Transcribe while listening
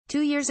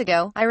2 years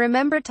ago, I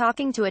remember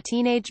talking to a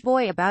teenage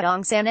boy about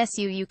Aung San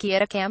Suu Kyi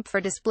at a camp for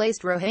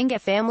displaced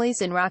Rohingya families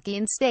in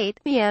Rakhine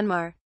State,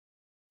 Myanmar.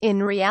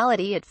 In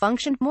reality, it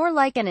functioned more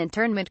like an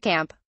internment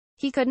camp.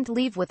 He couldn't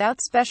leave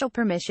without special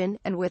permission,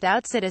 and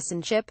without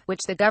citizenship,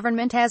 which the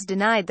government has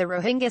denied the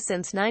Rohingya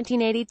since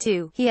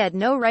 1982. He had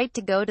no right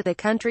to go to the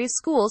country's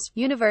schools,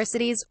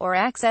 universities, or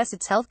access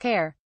its health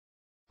care.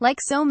 Like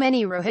so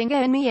many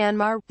Rohingya in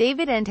Myanmar,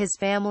 David and his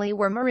family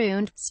were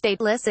marooned,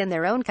 stateless in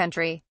their own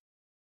country.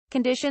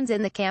 Conditions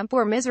in the camp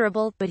were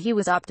miserable, but he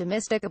was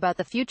optimistic about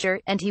the future,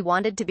 and he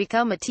wanted to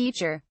become a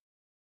teacher.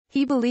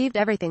 He believed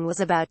everything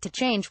was about to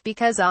change,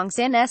 because Aung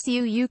San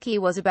Suu Kyi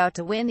was about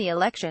to win the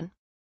election.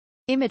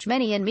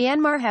 Many in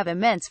Myanmar have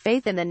immense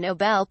faith in the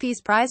Nobel Peace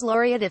Prize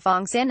laureate. If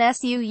Aung San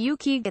Suu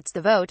Kyi gets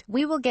the vote,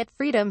 we will get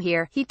freedom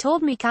here, he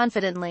told me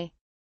confidently.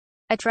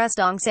 I trust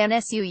Aung San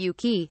Suu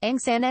Kyi. Aung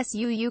San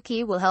Suu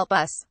Kyi will help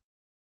us.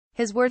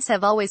 His words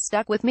have always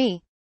stuck with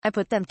me. I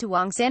put them to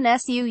Aung San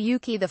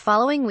Suu Kyi the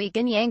following week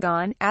in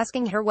Yangon,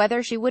 asking her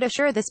whether she would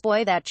assure this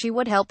boy that she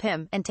would help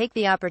him, and take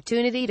the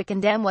opportunity to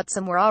condemn what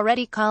some were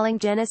already calling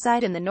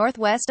genocide in the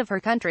northwest of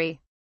her country.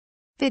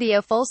 Video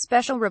full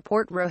special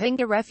report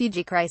Rohingya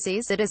refugee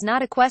crises. It is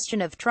not a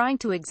question of trying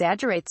to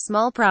exaggerate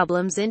small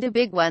problems into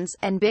big ones,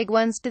 and big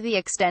ones to the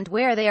extent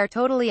where they are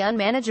totally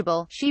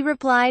unmanageable, she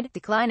replied,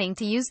 declining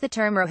to use the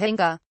term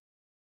Rohingya.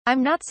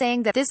 I'm not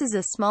saying that this is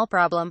a small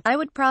problem. I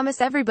would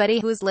promise everybody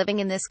who is living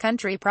in this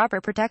country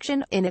proper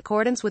protection, in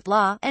accordance with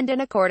law, and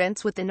in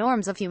accordance with the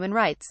norms of human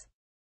rights.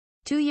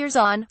 2 years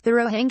on, the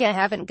Rohingya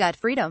haven't got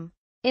freedom.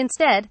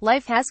 Instead,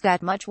 life has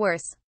got much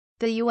worse.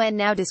 The UN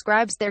now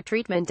describes their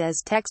treatment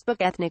as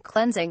textbook ethnic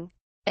cleansing.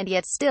 And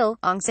yet still,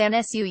 Aung San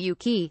Suu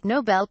Kyi,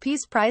 Nobel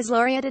Peace Prize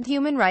laureate and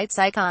human rights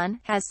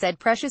icon, has said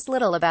precious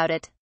little about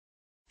it.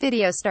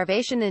 Video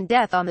starvation and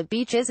death on the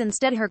beaches.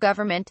 Instead, her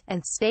government,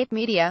 and state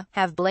media,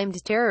 have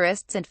blamed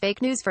terrorists and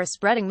fake news for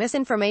spreading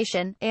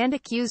misinformation, and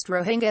accused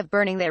Rohingya of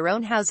burning their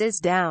own houses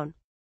down.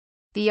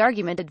 The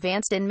argument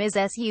advanced in Ms.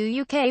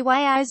 Suu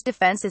Kyi's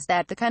defense is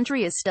that the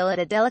country is still at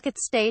a delicate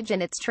stage in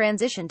its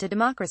transition to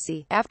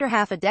democracy, after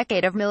half a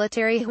decade of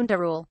military junta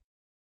rule.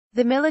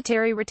 The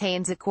military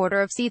retains a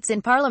quarter of seats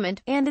in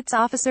parliament, and its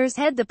officers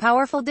head the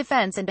powerful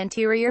defense and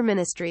interior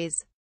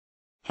ministries.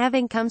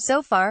 Having come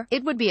so far,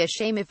 it would be a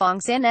shame if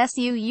Aung San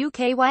Suu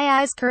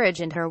Kyi's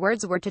courage and her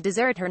words were to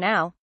desert her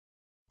now.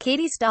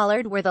 Katie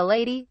Stollard were the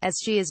lady, as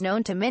she is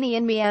known to many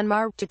in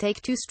Myanmar, to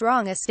take too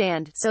strong a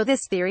stand. So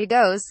this theory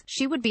goes,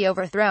 she would be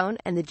overthrown,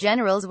 and the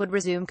generals would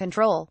resume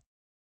control.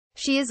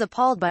 She is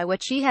appalled by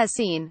what she has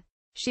seen.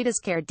 She does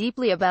care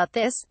deeply about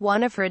this,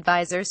 one of her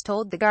advisors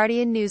told the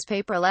Guardian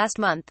newspaper last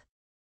month.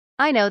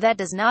 I know that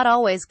does not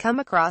always come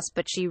across,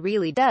 but she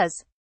really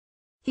does.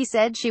 He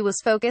said she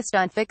was focused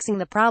on fixing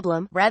the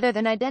problem, rather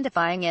than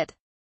identifying it.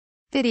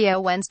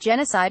 Video when's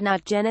genocide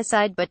not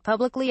genocide, but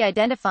publicly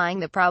identifying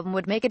the problem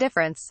would make a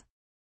difference.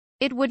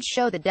 It would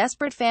show the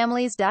desperate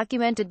families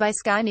documented by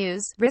Sky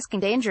News, risking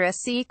dangerous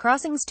sea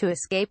crossings to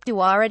escape to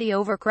already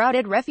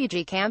overcrowded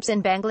refugee camps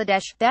in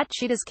Bangladesh, that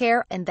she does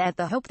care, and that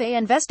the hope they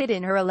invested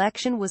in her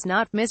election was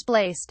not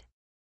misplaced.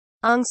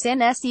 Aung San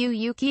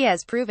Suu Kyi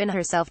has proven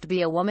herself to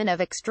be a woman of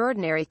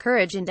extraordinary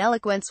courage and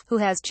eloquence, who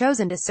has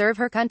chosen to serve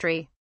her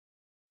country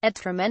at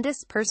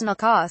tremendous personal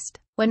cost.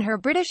 When her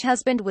British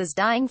husband was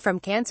dying from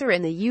cancer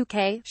in the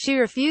UK, she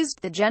refused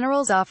the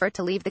general's offer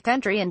to leave the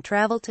country and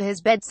travel to his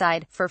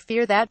bedside, for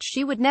fear that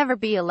she would never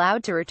be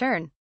allowed to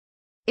return.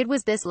 It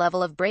was this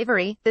level of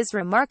bravery, this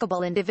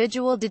remarkable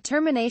individual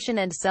determination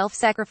and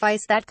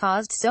self-sacrifice that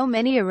caused so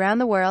many around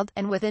the world,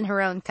 and within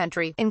her own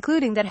country,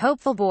 including that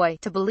hopeful boy,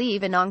 to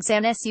believe in Aung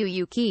San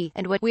Suu Kyi,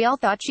 and what we all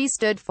thought she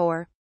stood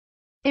for.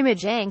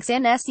 Image Aung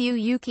San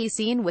Suu Kyi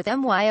seen with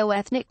Myo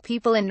ethnic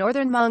people in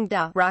northern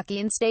Mongda,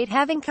 Rakhine State.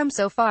 Having come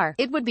so far,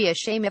 it would be a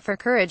shame if her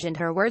courage and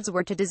her words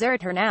were to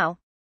desert her now.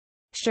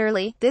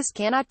 Surely, this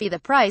cannot be the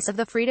price of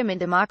the freedom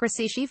and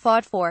democracy she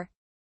fought for.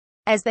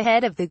 As the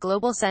head of the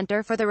Global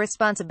Center for the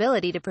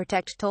Responsibility to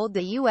Protect told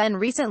the UN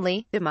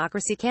recently,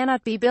 democracy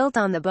cannot be built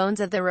on the bones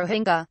of the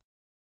Rohingya.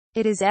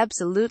 It is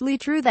absolutely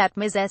true that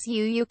Ms.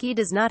 Suu Kyi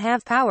does not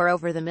have power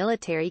over the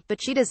military, but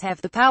she does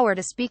have the power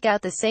to speak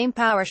out, the same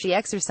power she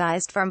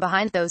exercised from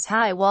behind those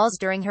high walls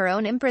during her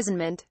own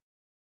imprisonment.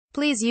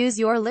 Please use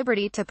your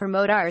liberty to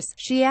promote ours,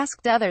 she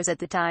asked others at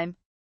the time.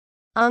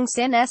 Aung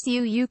San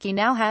Suu Kyi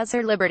now has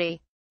her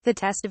liberty. The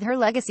test of her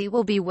legacy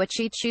will be what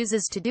she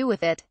chooses to do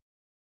with it.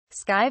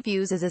 Sky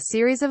Views is a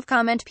series of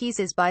comment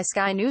pieces by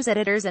Sky News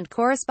editors and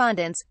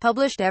correspondents,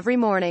 published every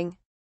morning.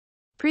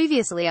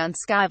 Previously on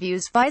Sky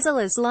Views,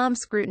 Faisal Islam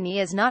scrutiny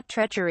is not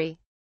treachery.